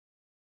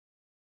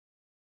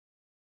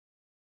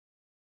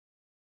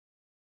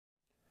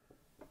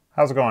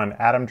How's it going?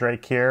 Adam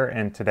Drake here,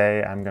 and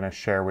today I'm going to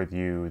share with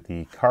you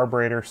the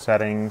carburetor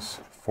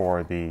settings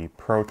for the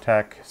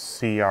Protek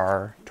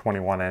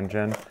CR21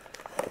 engine.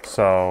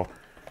 So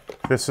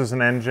this is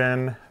an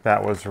engine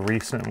that was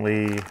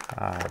recently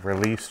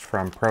released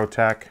from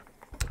Protek.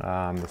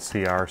 The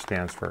CR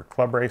stands for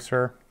Club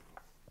Racer.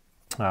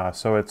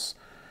 So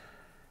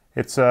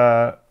it's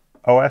a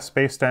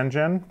OS-based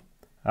engine.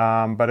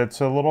 But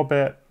it's a little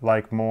bit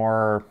like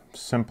more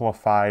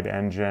simplified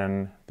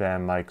engine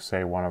than like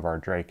say one of our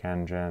Drake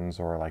engines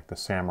or like the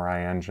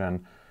Samurai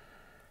engine.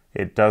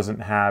 It doesn't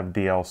have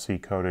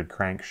DLC coated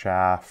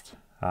crankshaft.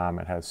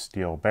 It has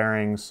steel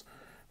bearings.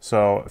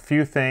 So a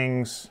few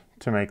things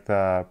to make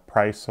the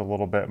price a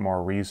little bit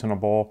more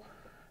reasonable.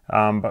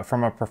 But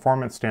from a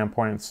performance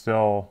standpoint, it's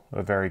still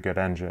a very good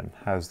engine.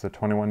 Has the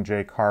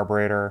 21J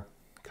carburetor.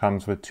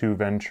 Comes with two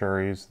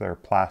Venturis. They're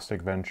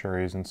plastic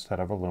Venturis instead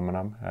of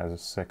aluminum. It has a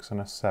 6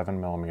 and a 7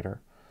 millimeter.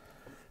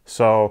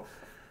 So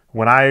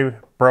when I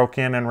broke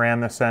in and ran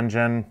this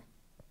engine,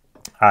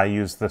 I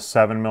used the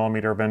 7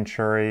 millimeter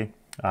Venturi.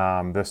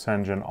 This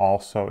engine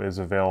also is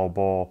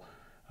available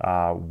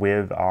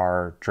with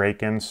our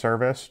Drake-in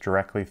service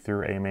directly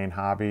through A-Main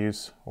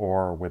Hobbies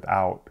or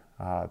without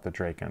the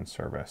Drake-in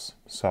service.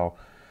 So,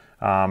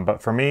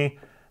 but for me,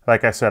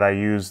 like I said, I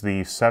use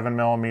the 7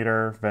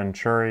 millimeter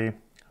Venturi.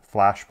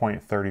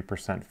 Flashpoint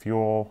 30%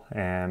 fuel,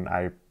 and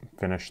I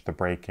finished the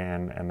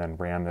break-in and then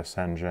ran this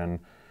engine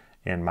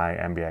in my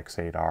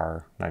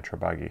MBX8R Nitro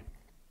buggy.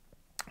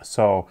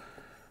 So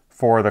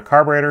for the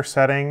carburetor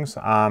settings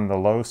on the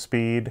low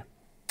speed,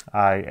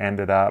 I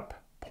ended up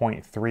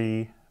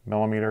 0.3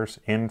 millimeters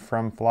in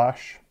from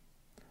flush.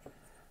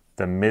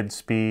 The mid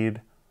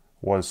speed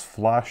was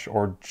flush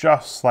or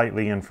just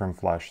slightly in from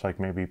flush, like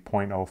maybe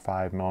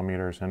 0.05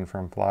 millimeters in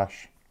from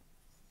flush.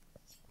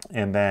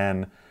 And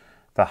then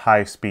the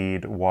high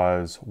speed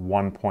was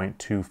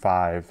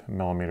 1.25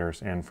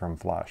 millimeters in from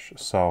flush.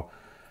 So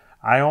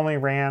I only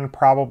ran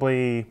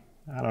probably,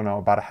 I don't know,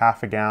 about a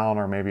half a gallon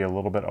or maybe a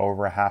little bit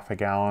over a half a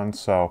gallon.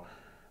 So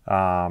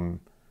the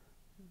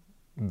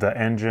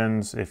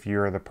engines, if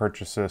you're the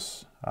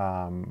purchases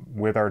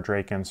with our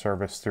Drake-in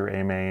service through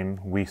A-Main,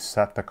 we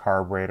set the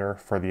carburetor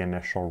for the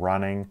initial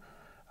running.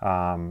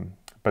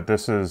 But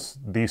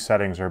these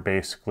settings are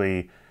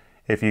basically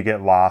if you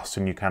get lost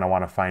and you kind of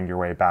want to find your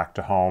way back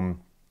to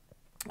home.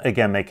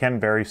 Again, they can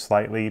vary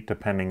slightly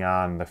depending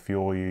on the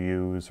fuel you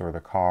use or the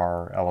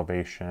car,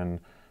 elevation,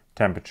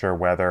 temperature,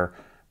 weather,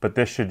 but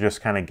this should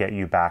just kind of get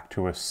you back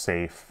to a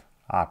safe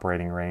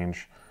operating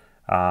range.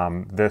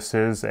 This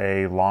is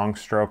a long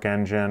stroke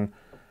engine.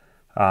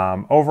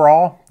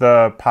 Overall,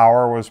 the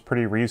power was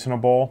pretty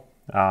reasonable.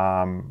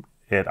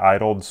 It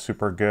idled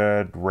super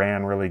good,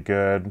 ran really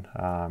good.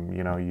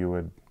 You know, you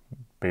would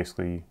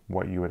basically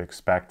what you would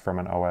expect from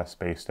an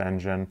OS-based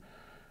engine.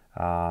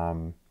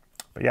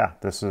 But yeah,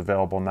 this is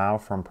available now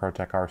from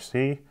Protek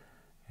RC,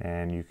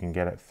 and you can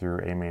get it through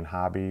A-Main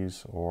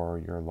Hobbies or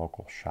your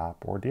local shop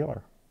or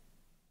dealer.